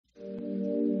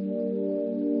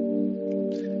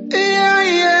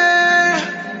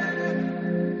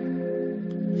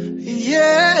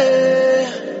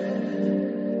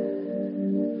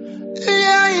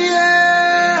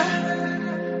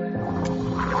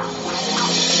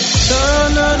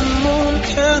Well,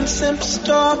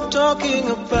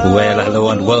 hello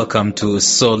and welcome to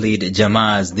Solid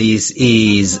Jamas. This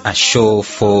is a show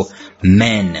for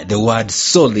men. The word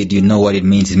solid, you know what it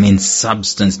means. It means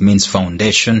substance, means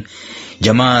foundation.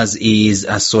 Jamas is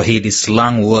a Swahili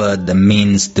slang word that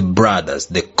means the brothers,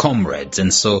 the comrades.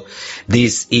 And so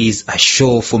this is a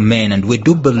show for men. And we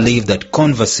do believe that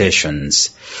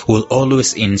conversations will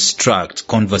always instruct,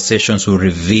 conversations will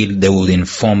reveal, they will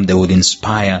inform, they will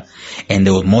inspire, and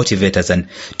they will motivate us. And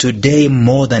today,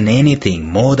 more than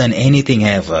anything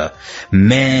ever,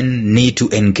 men need to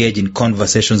engage in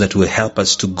conversations that will help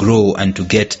us to grow and to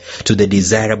get to the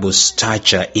desirable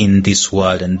stature in this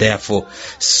world. And therefore,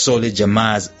 Solid Jamas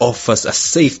offers a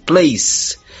safe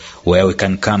place where we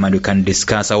can come and we can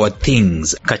discuss our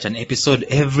things. Catch an episode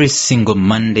every single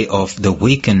Monday of the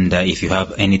week, and if you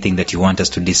have anything that you want us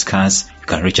to discuss, you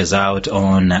can reach us out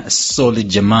on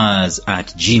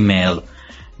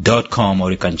solidjamas@gmail.com,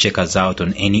 or you can check us out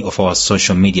on any of our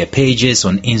social media pages,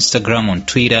 on Instagram, on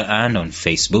Twitter, and on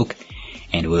Facebook,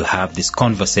 and we'll have these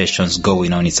conversations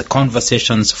going on. It's a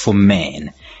conversations for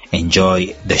men.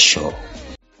 Enjoy the show.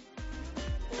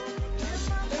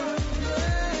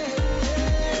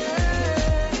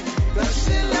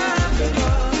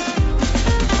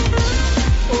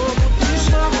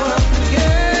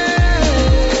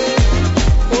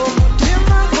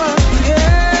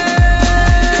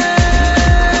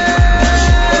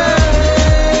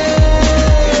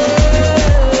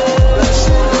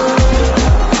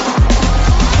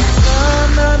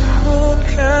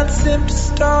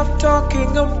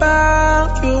 Talking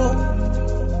about you,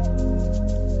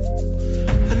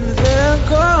 and there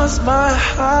goes my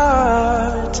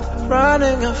heart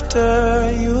running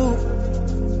after you,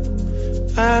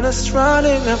 and it's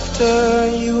running after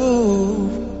you.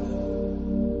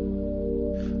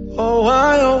 Oh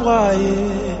why,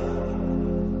 yeah.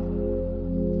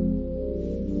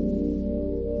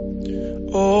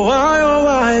 Oh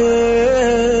why, yeah.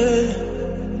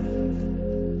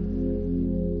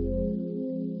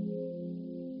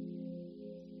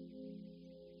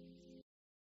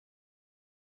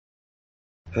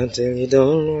 Until you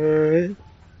don't worry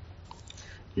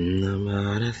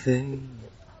about a thing,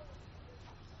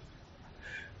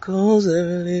 'cause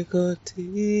every little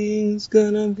thing's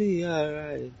gonna be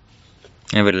alright.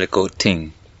 Every little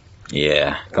thing.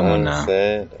 Yeah, come on now.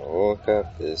 I woke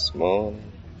up this morning.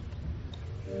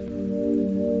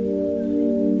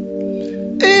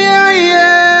 Yeah,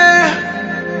 yeah.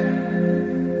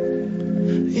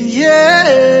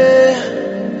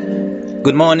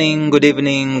 Good morning, good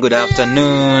evening, good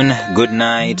afternoon, good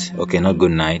night. Okay, not good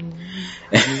night.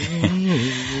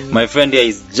 My friend here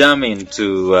is jamming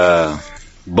to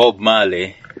Bob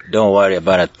Marley. Don't worry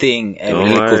about a thing. Every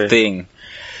little thing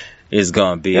is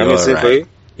gonna be alright.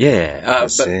 Yeah.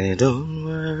 Say don't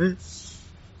worry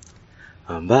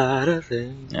about a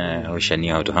thing. I wish I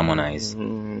knew how to harmonize.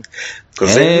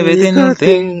 'Cause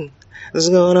everything is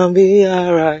gonna be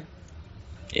alright.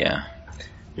 Yeah.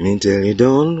 Me tell you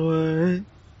don't worry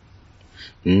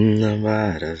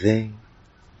about a thing,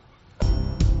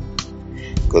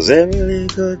 'cause every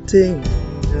little thing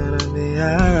is gonna be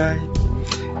alright.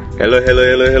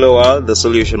 Hello world. The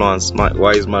solution wants my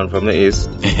wise man from the east.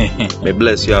 May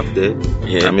bless you up there.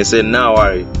 Yeah. And me say now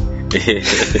worry. You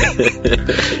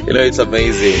know, it's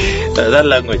amazing. That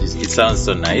language, it sounds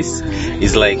so nice.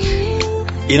 It's like,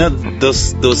 you know,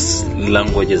 those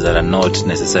languages that are not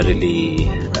necessarily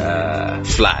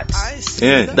flat.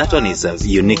 Yeah. That one is a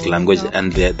unique language,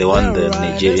 and the one the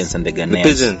Nigerians and the Ghanaians. The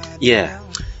pidgin. Yeah.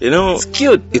 You know, It's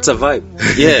cute. it's a vibe.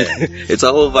 Yeah. It's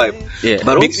a whole vibe. Yeah.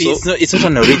 But also, it's not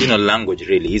an original language,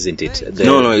 really, isn't it?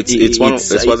 no, it's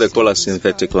what they call a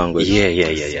synthetic language.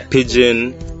 Yeah.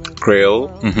 Pidgin, Creole,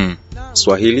 Mm-hmm.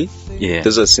 Swahili. Yeah.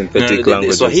 Those are synthetic The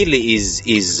languages. Swahili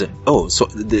is now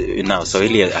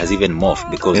Swahili has even morphed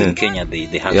because in Kenya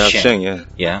they have Sheng.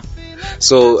 Yeah.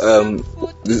 So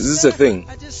this is the thing.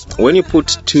 When you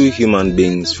put two human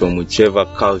beings from whichever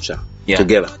culture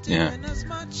together,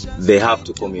 they have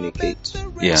to communicate.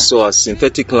 Yeah. So a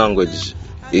synthetic language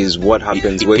is what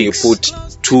happens It when picks. you put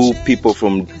two people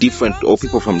from different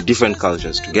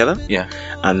cultures together. Yeah.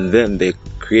 And then they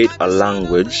create a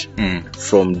language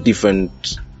from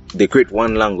different. They create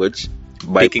one language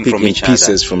by Picking from each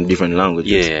pieces other. from different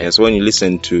languages. Yeah. So when you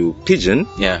listen to Pidgin,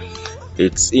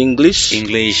 it's English.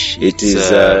 It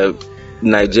is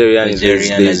Nigerian.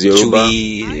 There's Yoruba.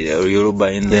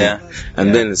 Yoruba in there.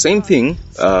 And then the same thing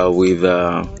with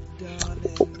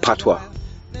Patois.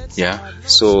 Yeah.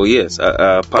 So yes,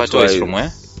 Patois is from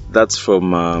where? That's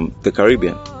from the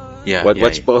Caribbean. What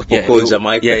people call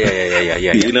Jamaica.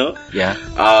 Yeah. You know? Yeah.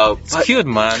 It's cute,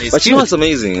 man. It's but cute. you know what's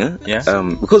amazing? Eh? Yeah.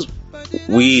 Because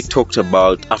we talked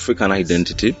about African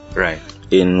identity. Right.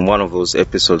 In one of those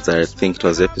episodes, I think it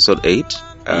was episode 8.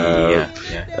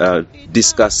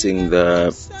 Discussing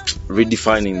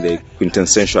redefining the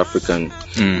quintessential African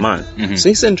man. Mm-hmm. So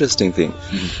it's an interesting thing.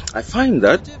 Mm-hmm. I find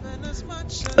that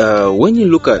when you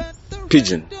look at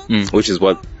Pidgin, which is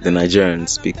what the Nigerians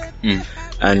speak,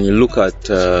 and you look at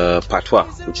Patois,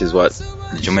 which is what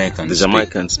the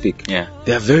Jamaicans speak, there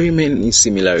are very many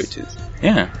similarities.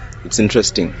 Yeah, it's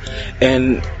interesting.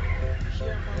 And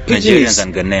Nigerians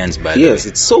and Ghanaians, by the way. Yes,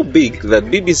 it's so big that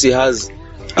BBC has.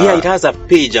 It has a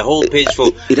whole page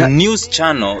for news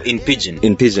channel in Pidgin.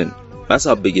 In Pidgin, that's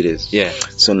how big it is. Yeah.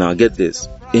 So now get this: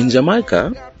 in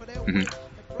Jamaica,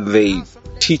 they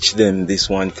teach them this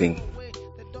one thing,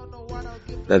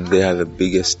 that they are the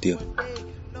biggest deal.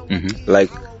 Like,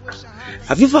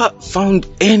 have you ever found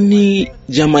any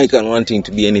Jamaican wanting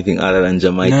to be anything other than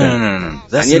Jamaican? No.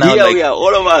 That's and yet here we are,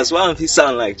 all of us. Why don't we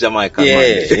sound like Jamaican?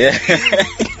 Yeah.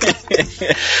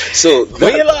 So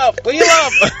where you laugh?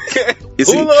 You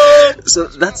see, so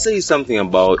that says something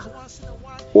about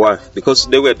worth, because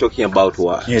they were talking about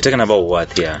worth. You're talking about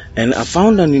worth, yeah. And I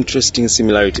found an interesting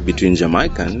similarity between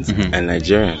Jamaicans and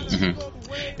Nigerians.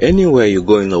 Anywhere you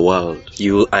go in the world,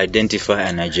 you will identify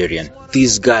a Nigerian.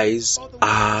 These guys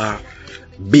are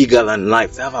bigger than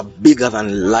life. They have a bigger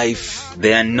than life.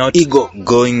 They are not ego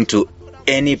going to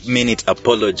any minute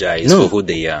apologize for who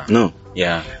they are. No.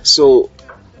 Yeah. So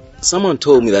someone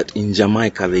told me that in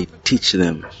Jamaica they teach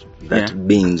them that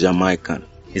being Jamaican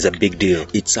is a big deal.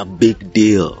 It's a big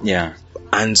deal. Yeah.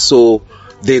 And so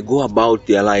they go about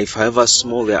their life, however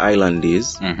small their island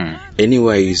is.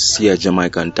 Anywhere you see a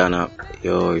Jamaican turn up,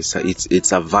 it's a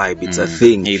vibe, it's a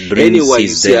thing. Anywhere you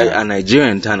see a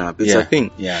Nigerian turn up, it's a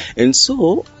thing. Yeah. And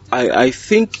so I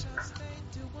think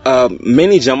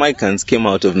many Jamaicans came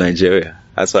out of Nigeria.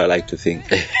 That's what I like to think.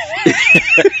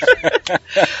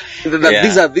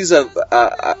 These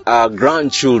are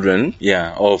grandchildren.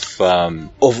 Yeah, of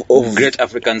great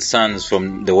African sons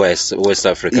from the West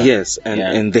Africa. Yes,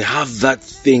 and they have that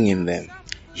thing in them.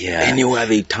 Yeah. Anywhere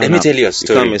they turn up. Let me tell you a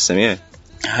story. You can't miss them, yeah.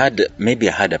 I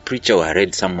had a preacher who I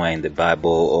read somewhere in the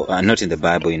Bible, or not in the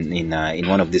Bible, in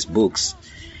one of these books.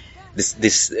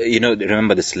 This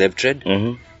remember the slave trade?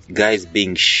 Guys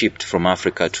being shipped from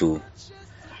Africa to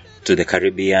the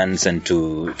Caribbeans and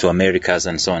to Americas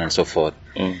and so on and so forth.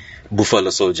 Buffalo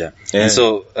Soldier. Yeah. And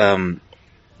so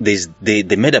they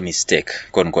made a mistake,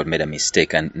 quote unquote made a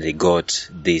mistake, and they got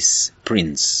this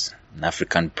prince, an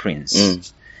African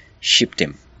prince, shipped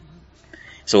him.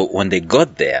 So when they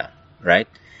got there, right,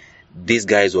 these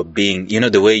guys were being,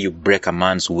 the way you break a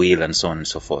man's will and so on and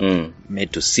so forth,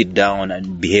 made to sit down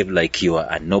and behave like you are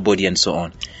a nobody and so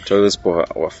on. So these people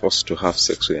were forced to have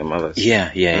sex with their mothers.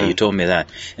 Yeah, you told me that.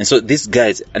 And so these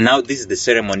guys, and now this is the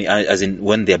ceremony, as in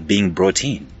when they're being brought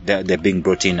in. They're being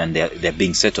brought in and they're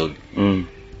being settled.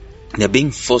 They're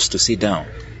being forced to sit down.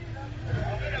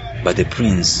 But the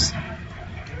prince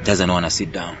doesn't want to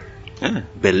sit down.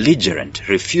 Belligerent,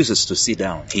 refuses to sit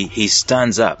down. He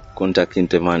stands up. Contact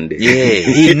Monday.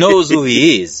 Yeah, he knows who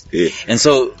he is. And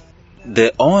so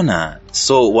the owner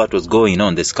saw what was going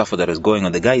on, the scuffle that was going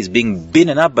on. The guy is being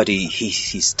beaten up, but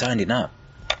he's standing up.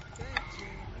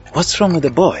 What's wrong with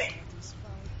the boy?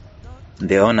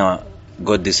 The owner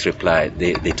got this reply.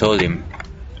 They told him,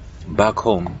 back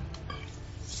home,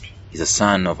 he's a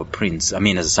son of a prince.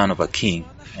 As a son of a king,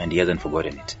 and he hasn't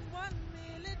forgotten it.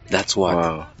 That's what.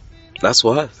 Wow. That's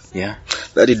what? Yeah.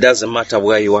 That it doesn't matter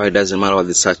where you are, it doesn't matter what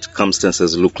the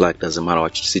circumstances look like, doesn't matter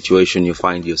what situation you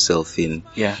find yourself in.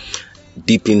 Yeah.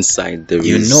 Deep inside there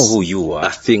you is know who you are.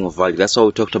 A thing of value. That's what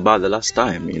we talked about the last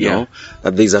time, you know.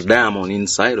 That there's a diamond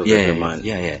inside of every man.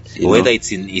 Yeah. Whether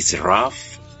it's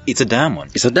rough, it's a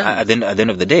diamond. It's a diamond. At the end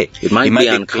of the day. It might be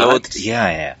unclothed.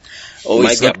 Yeah. Or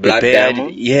it's not prepared.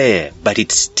 Diamond. Yeah. But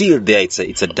it's still there. It's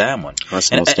a diamond.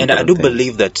 And I do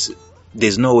believe that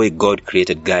there's no way God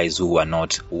created guys who are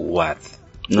not worth.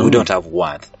 No. We don't have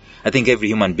worth. I think every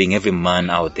human being, every man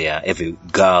out there, every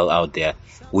girl out there,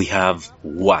 we have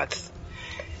worth.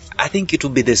 I think it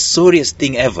would be the sorriest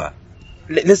thing ever.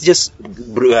 Let's just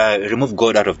remove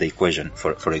God out of the equation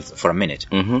for a minute.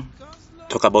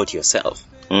 Talk about yourself.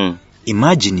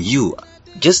 Imagine you,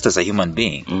 just as a human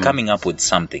being, coming up with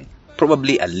something,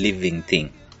 probably a living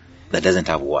thing that doesn't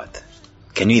have worth.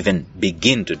 Can you even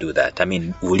begin to do that?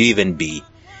 Will you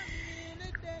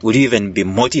even be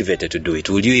motivated to do it?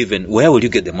 Where will you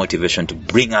get the motivation to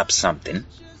bring up something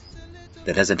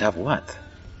that doesn't have worth?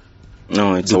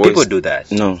 No, do people do that?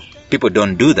 No. People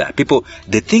don't do that.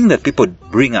 The thing that people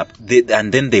bring up,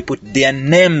 and then they put their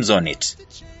names on it.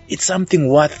 It's something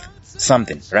worth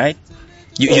something, right?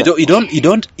 You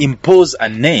don't impose a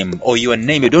name or your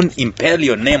name. You don't impel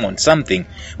your name on something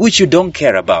which you don't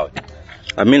care about.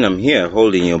 I mean, I'm here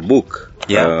holding your book.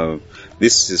 Yeah.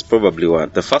 This is probably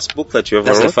the first book that you ever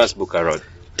wrote. That's the first book I wrote.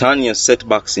 Turn your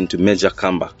setbacks into major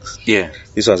comebacks. Yeah.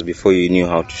 This was before you knew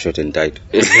how to shorten title.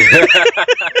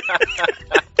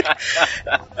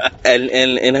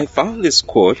 And I found this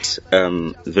quote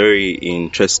very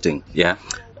interesting. Yeah.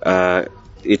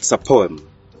 It's a poem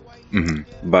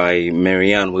by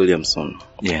Marianne Williamson.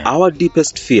 Yeah. Our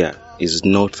deepest fear is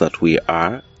not that we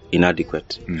are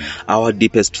inadequate. Our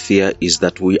deepest fear is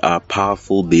that we are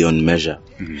powerful beyond measure.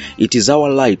 It is our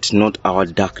light, not our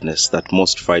darkness, that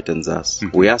most frightens us.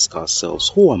 We ask ourselves,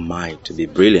 who am I to be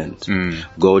brilliant,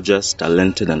 gorgeous,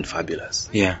 talented, and fabulous?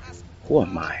 Yeah. Who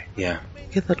am I? Yeah.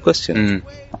 Get that question?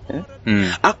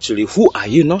 Yeah? Actually, who are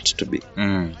you not to be?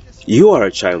 You are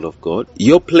a child of God.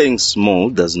 Your playing small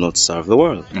does not serve the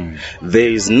world. There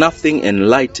is nothing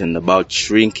enlightened about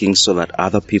shrinking so that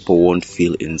other people won't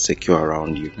feel insecure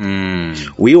around you.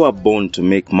 We were born to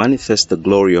make manifest the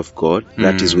glory of God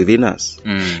that is within us.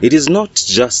 It is not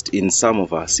just in some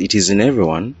of us, it is in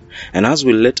everyone. And as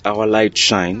we let our light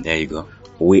shine, there you go,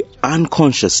 we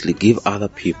unconsciously give other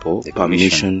people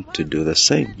permission to do the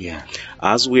same. Yeah.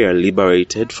 As we are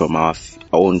liberated from our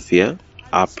own fear,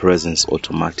 our presence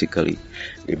automatically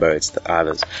liberates the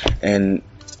others. And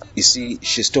you see,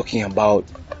 she's talking about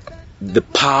the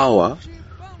power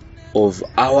of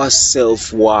our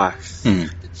self-worth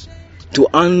to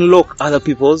unlock other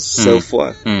people's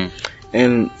self-worth.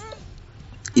 And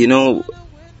you know,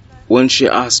 when she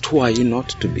asked, who are you not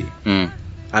to be? And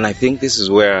I think this is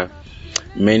where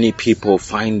many people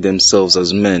find themselves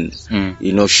as men,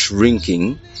 you know,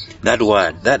 shrinking. That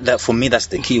word, that for me, that's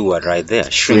the key word right there.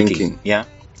 Shrinking. Yeah.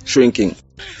 Shrinking.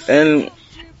 And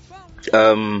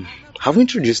have we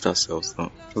introduced ourselves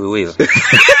now? We will.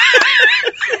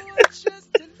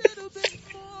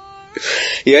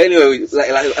 Yeah, anyway,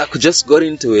 like I could just got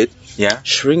into it. Yeah.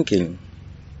 Shrinking.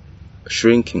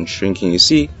 You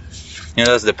see? You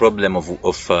know, that's the problem of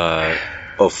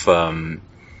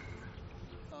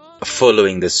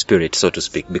following the spirit, so to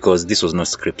speak, because this was not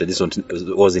scripted. This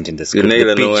wasn't in the script. You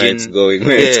never know where it's going.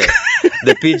 Yeah.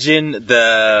 The pidgin,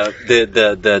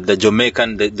 the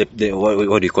Jamaican,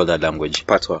 what do you call that language?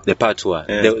 Patois. The patois.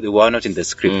 Yeah. They were not in the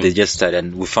script. They just started,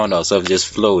 and we found ourselves just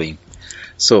flowing.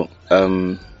 So,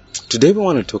 today we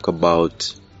want to talk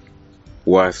about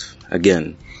worth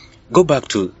again. Go back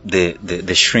to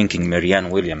the shrinking, Marianne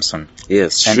Williamson.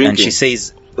 Yes, shrinking. And she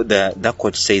says, that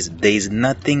quote says, there is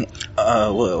nothing,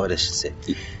 what does she say?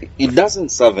 It doesn't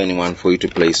serve anyone for you to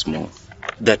play small.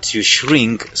 That you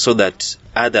shrink so that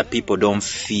other people don't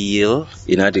feel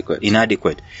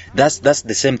inadequate. That's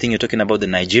the same thing you're talking about the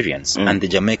Nigerians and the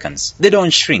Jamaicans. They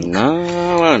don't shrink.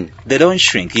 No, man. They don't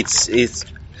shrink. It's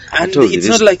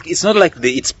not like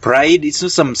it's pride. It's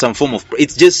not some form of.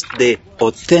 It's just the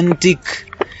authentic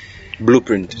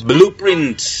blueprint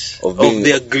of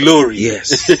their glory.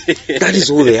 Yes. That is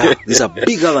who they are. These are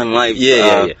bigger than life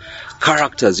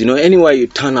characters. You know, anywhere you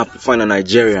turn up, you find a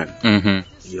Nigerian.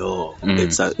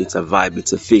 It's a vibe,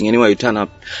 it's a thing. Anywhere you turn up,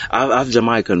 I have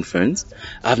Jamaican friends,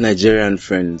 I have Nigerian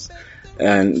friends,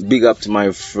 and big up to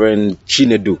my friend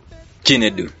Chinedu.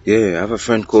 Yeah, I have a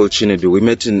friend called Chinedu. We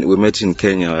met in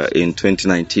Kenya in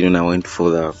 2019 when I went for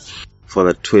the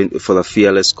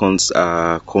Fearless conference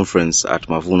at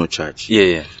Mavuno Church.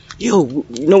 Yeah. Yo,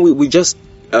 you know, we just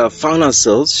found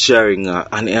ourselves sharing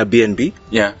an Airbnb.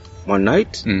 Yeah. One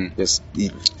night,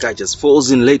 the guy just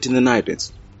falls in late in the night.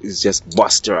 It's just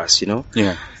boisterous, you know.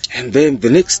 Yeah. And then the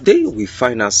next day we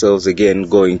find ourselves again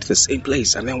going to the same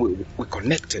place, and then we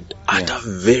connected at a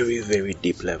very, very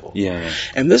deep level. Yeah.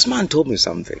 And this man told me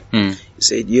something. He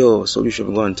said, "Yo, Solution,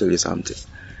 I'm going to tell you something.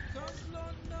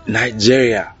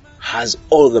 Nigeria has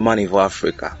all the money for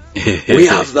Africa. We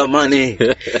have the money."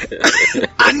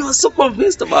 And he was so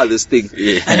convinced about this thing.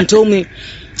 Yeah. And he told me,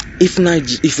 if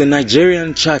the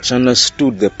Nigerian church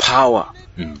understood the power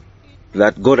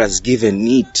that God has given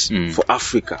it for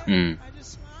Africa,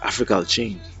 Africa will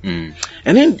change. And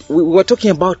then we were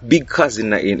talking about big cars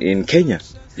in Kenya.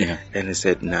 Yeah. And he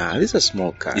said, nah, this is a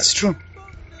small car. It's true.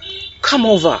 Come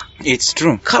over. It's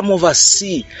true. Come over,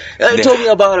 see. And he told me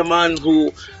about a man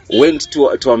who went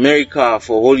to America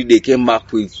for holiday, came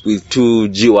back with 2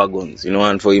 G-Wagons, you know,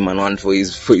 one for him and one for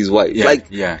his wife.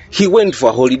 Yeah. He went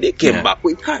for a holiday, came back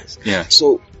with cars. Yeah.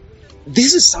 So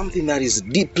this is something that is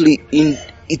deeply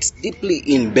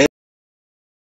embedded